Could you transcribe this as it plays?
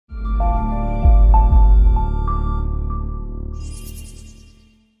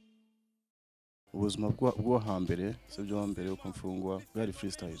ubuzima bwo hambere sibyo mbere uko mfungwa bwari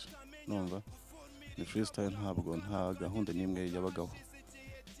freestyle numva ni freestyle nta gahunda nimwe yabagaho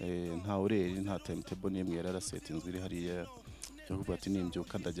nta ureri nta timetable nimwe yararasetinzwe iri hariya yo kuvuga ati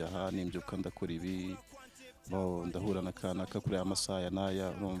nimbyuka ndajya aha nimbyuka ndakora ibi ndahura n'akanaka kuri amasaha naya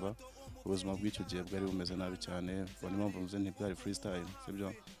urumva ubuzima bw'icyo gihe bwari bumeze nabi cyane bone mpamvu mvuze ntibwari freestyle sibyo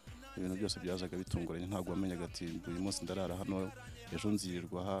ibintu byose byazaga bitunguranye ntabwo wamenyaga ati uyu munsi ndarara hano ejo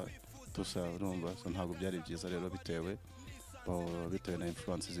nzirirwa aha tusa urumva so ntabwo byari byiza rero bitewe na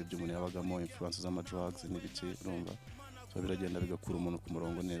influences z'iby'umuntu yabagamo influences z'ama drugs n'ibiki urumva so biragenda bigakura umuntu ku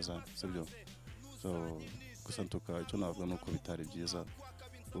murongo neza sibyo so gusa ntuka icyo navuga nuko bitari byiza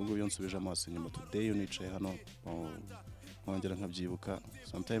ubwo iyo nsubije amaso inyuma today unicaye hano nkongera nkabyibuka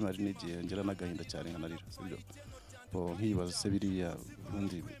sometime ari n'igihe ngera n'agahinda cyane nkanarira sibyo nkibaza se biriya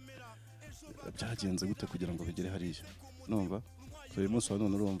ubundi byagenze gute kugira ngo bigere hariya numva uyu munsi wa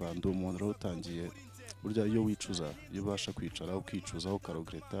none urumva ndi umuntu rero utangiye burya iyo wicuza iyo ubasha kwicara ukicuzaho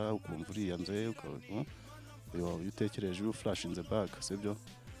ukarogereta ukumva uriyanze iyo utekereje iyo flash in the back sibyo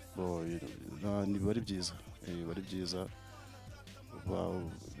bari byiza bari byiza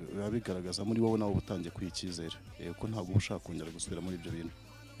bigaragaza muri wowe nawe utangiye kwikizera ko ntabwo ushaka kongera gusubira muri ibyo bintu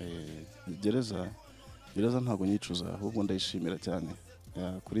gereza ntabwo nyicuza ahubwo ndayishimira cyane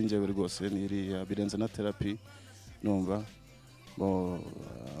kuri njyewe rwose niriya birenze na therapy numva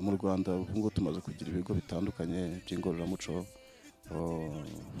mu Rwanda ubwo tumaze kugira ibigo bitandukanye by'ingororamuco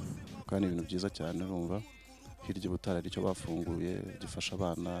kandi ibintu byiza cyane urumva hirya ubutara icyo bafunguye gifasha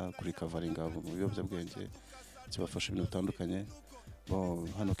abana kuri coveringa mu biyobyabwenge kibafasha ibintu bitandukanye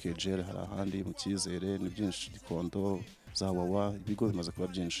hano kejere hari ahandi mu cyizere ni byinshi gikondo za wawa ibigo bimaze kuba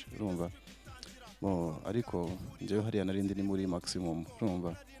byinshi urumva ariko njyewe hariya narindi ni muri maximum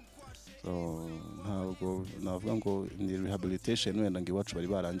urumva ntabwo navuga ngo ni rehabilitation wenda ngo iwacu bari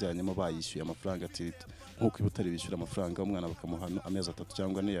baranjyanyemo bayishyuye amafaranga ati nkuko ibutari bishyura amafaranga umwana bakamuha amezi 3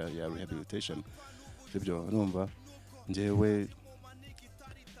 cyangwa ni ya rehabilitation sibyo urumva njyewe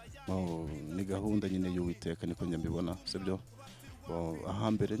ni gahunda nyine y'Uwiteka niko njye mbibona sibyo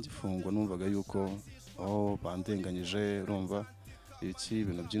ahambere ngifungwa numvaga yuko bandenganyije urumva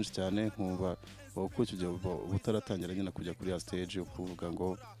ibintu byinshi cyane nkumva uko icyo gihe ubutaratangira nyine kujya kuri ya stage yo kuvuga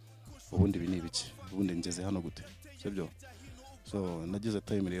ngo ubundi ibi ni ibiki ubundi ngeze hano gute sibyo so nagize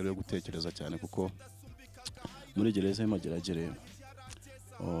time rero yo gutekereza cyane kuko muri gereza y'Imageragere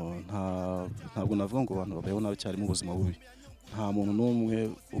ntabwo navuga ngo abantu babayeho nabi cyane mu buzima bubi nta muntu n'umwe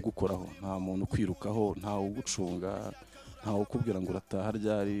ugukoraho nta muntu kwirukaho nta ugucunga nta ukubwira ngo urataha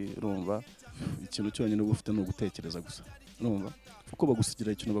ryari urumva ikintu cyonyine uba ufite ni ugutekereza gusa urumva kuko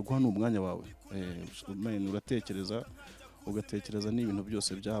bagusigira ikintu baguha n'umwanya wawe ugatekereza n'ibintu byose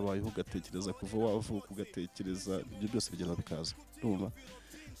byabayeho ugatekereza kuva wavuka ugatekereza ibyo byose bigera bikaza urumva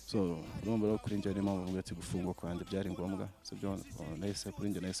so urumva rero kuri njye niyo mpamvu ati gufungwa kwanjye byari ngombwa sibyo nahise kuri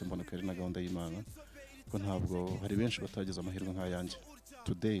njye nahise mbona ko ari na gahunda y'Imana ko ntabwo hari benshi batagize amahirwe nk'ayanjye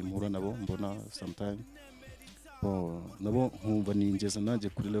today mpura nabo mbona sometime nabo nkumva ningeze nanjye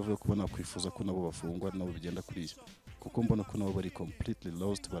kuri level yo kubona kwifuza ko nabo bafungwa nabo bigenda kuriya kuko mbona ko nabo bari completely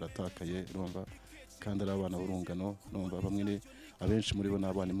lost baratakaye urumva kandi ari abana burungano numva bamwe ni abenshi muri bo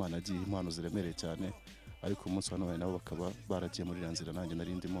n'abana Imana agiye impano ziremereye cyane ariko umunsi wa none nabo bakaba baragiye muri ranzira nanjye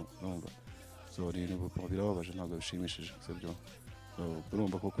narindimo numva so birababaje ntabwo bishimishije sibyo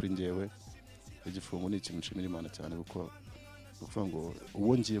urumva ko kuri njyewe igifungo ni ikintu nshimira Imana cyane kuko uvuga ngo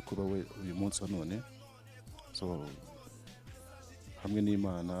uwo ngiye kuba we uyu munsi wa none so hamwe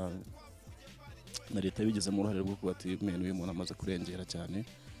n'Imana na leta bigizemo uruhare rwo kuba ati mene uyu muntu amaze kurengera cyane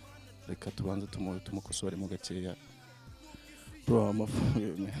reka tubanze tumukosore mu gakeya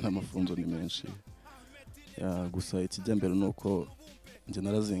amafunzo ni menshi gusa ikijya mbere nuko njye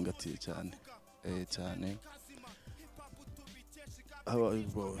narazingatiye cyane cyane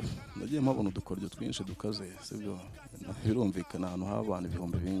nagiye mpabona udukoryo twinshi dukaze sibyo birumvikana ahantu h'abantu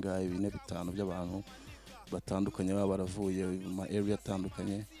ibihumbi bingahe 4-5 by'abantu batandukanye baba baravuye mu ma area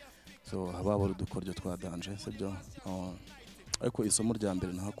atandukanye so hababora udukoryo twadanje sibyo ariko isomo rya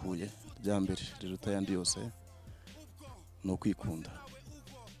mbere nahakuye rya mbere riruta yandi yose no kwikunda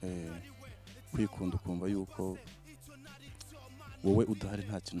kwikunda ukumva yuko wowe udahari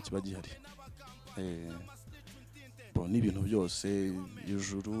nta kintu kiba gihari n'ibintu byose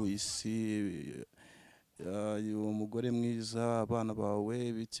ijuru isi umugore mwiza abana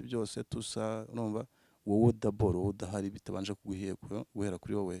bawe biki byose tusa urumva wowe daboro udahari bitabanje guhera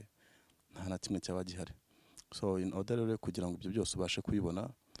kuri wowe nta na kimwe cyaba gihari so in order rero kugira ngo ibyo byose ubashe kubibona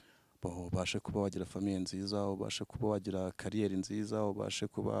ubashe kuba wagira famille nziza ubashe kuba wagira career nziza ubashe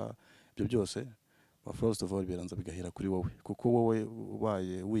kuba ibyo byose first of all biranza bigahera kuri wowe kuko wowe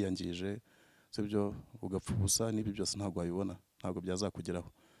ubaye wiyangije sibyo ugapfa ubusa n'ibi byose ntabwo wabibona ntabwo byazakugeraho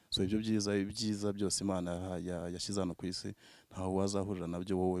so ibyo ibyiza byose Imana yashyize hano ku isi ntaho wazahurira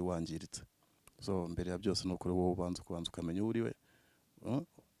nabyo wowe wangiritse so mbere ya byose nuko wowe kubanza ukamenya uriwe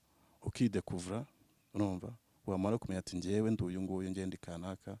ukidekuvura urumva wamara kumenya ati ngewe nduyu nguyu ngende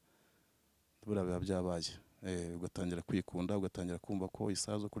kanaka bura biba byabaye ugatangira kwikunda ugatangira kumva ko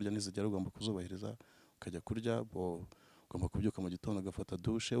isazo kurya nizigera ugomba kuzubahiriza ukajya kurya ugomba kubyuka mu gitondo ugafata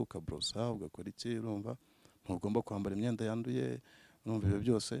douche ukabrosa ugakora iki urumva ntugomba kwambara imyenda yanduye urumva ibyo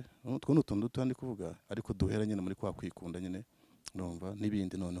byose utwo n'utuntu duto ndi kuvuga ariko duhera nyine muri kwa kwikunda nyine urumva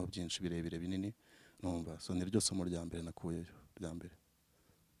n'ibindi noneho byinshi birebire binini urumva so ni ryo somo rya mbere nakuyeyo rya mbere